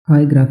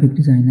Hi graphic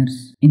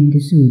designers, in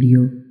this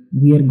video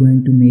we are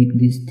going to make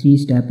this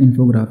 3-step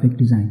infographic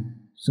design.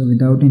 So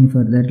without any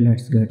further,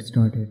 let's get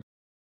started.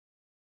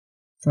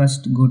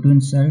 First go to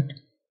insert,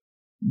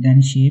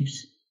 then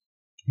shapes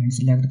and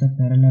select the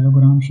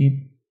parallelogram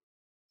shape.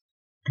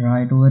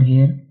 Draw it over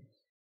here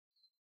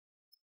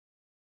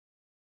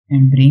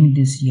and bring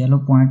this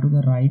yellow point to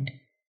the right.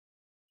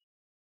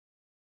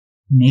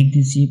 Make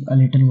this shape a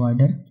little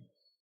wider.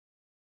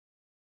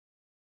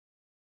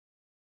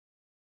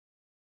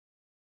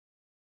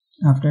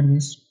 After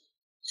this,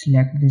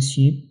 select this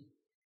shape,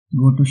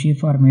 go to shape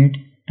format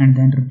and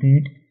then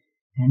rotate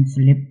and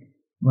flip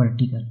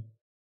vertical.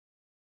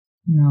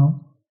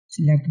 Now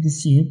select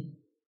this shape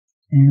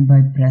and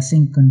by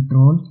pressing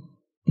Ctrl,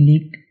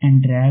 click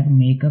and drag,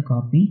 make a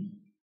copy.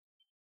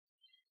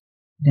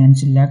 Then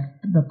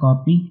select the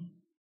copy,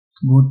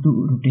 go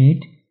to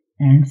rotate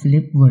and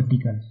flip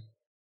vertical.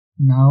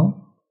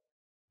 Now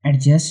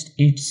adjust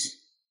its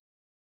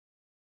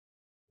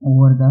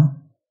over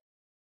the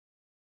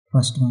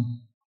first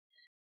one.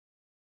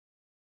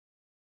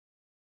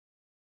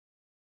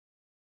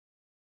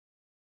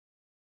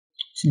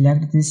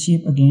 Select this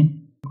shape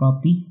again,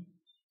 copy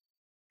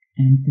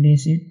and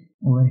place it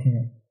over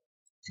here.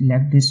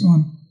 Select this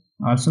one,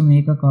 also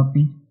make a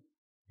copy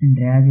and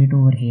drag it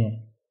over here.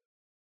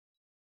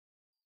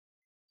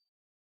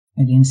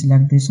 Again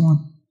select this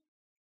one,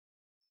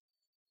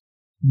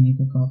 make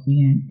a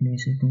copy and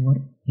place it over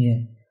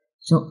here.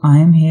 So I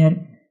am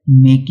here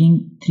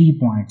making 3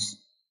 points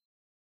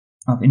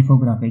of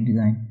infographic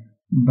design,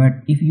 but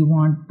if you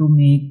want to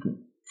make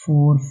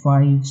 4,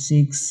 5,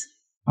 6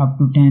 up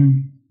to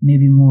 10,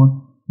 maybe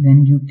more,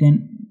 then you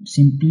can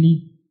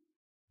simply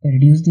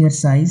reduce their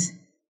size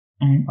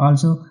and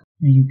also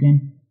you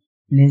can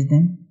place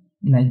them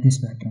like this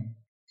pattern.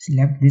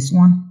 Select this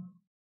one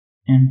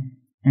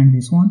and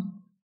this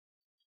one,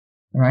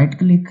 right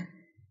click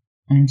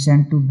and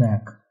send to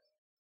back.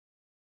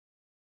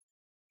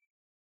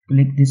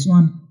 Click this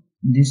one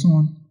and this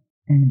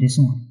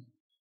one,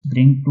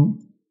 bring to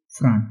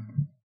front.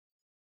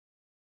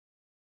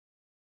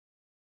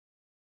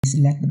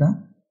 Select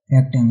the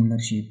rectangular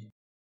shape.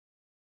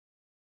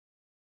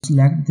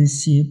 Select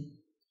this shape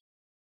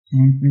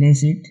and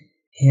place it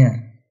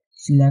here.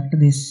 Select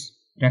this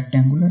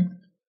rectangular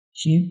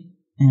shape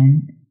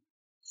and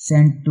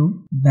send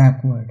to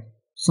backward.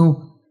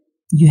 So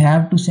you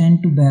have to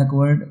send to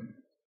backward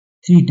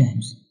 3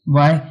 times.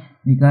 Why?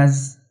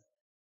 Because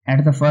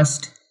at the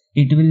first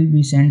it will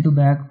be sent to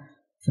back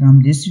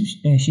from this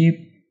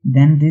shape,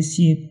 then this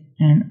shape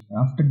and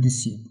after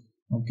this shape.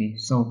 Okay,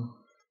 so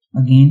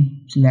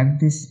again select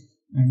this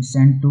and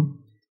send to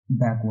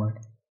backward.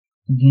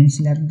 Again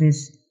select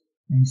this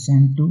and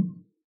send to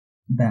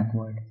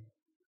backward.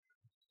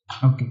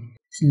 Okay,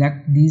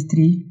 select these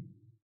 3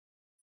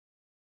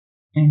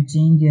 and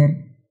change their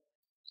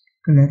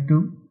color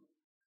to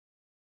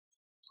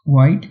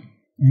white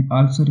and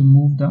also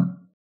remove the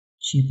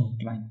shape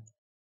outline.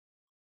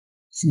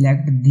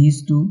 Select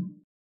these 2.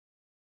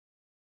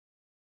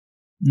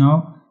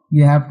 Now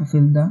you have to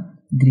fill the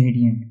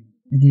gradient.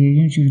 The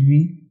gradient should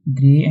be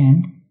gray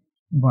and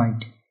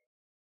white.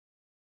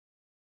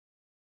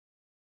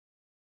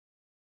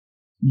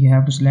 You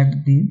have to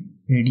select the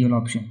radial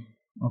option.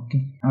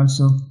 Okay,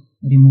 also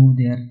remove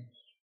their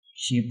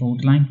shape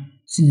outline.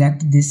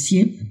 Select this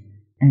shape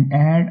and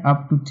add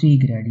up to 3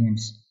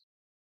 gradients.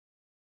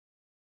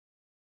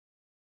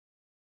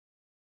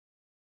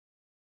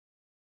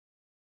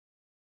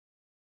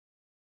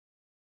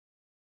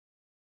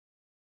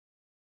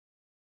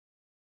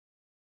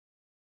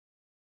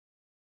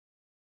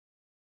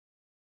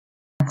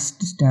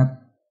 Next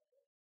step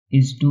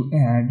is to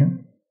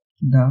add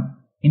the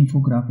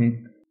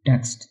infographic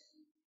text.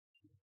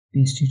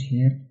 Paste it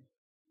here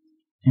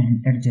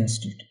and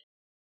adjust it.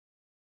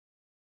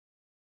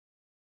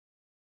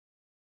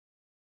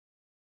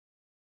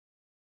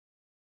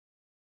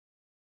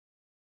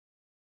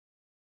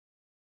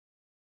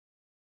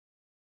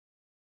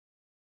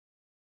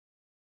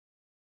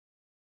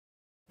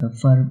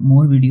 For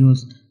more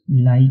videos,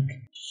 like,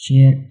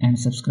 share and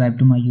subscribe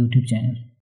to my YouTube channel.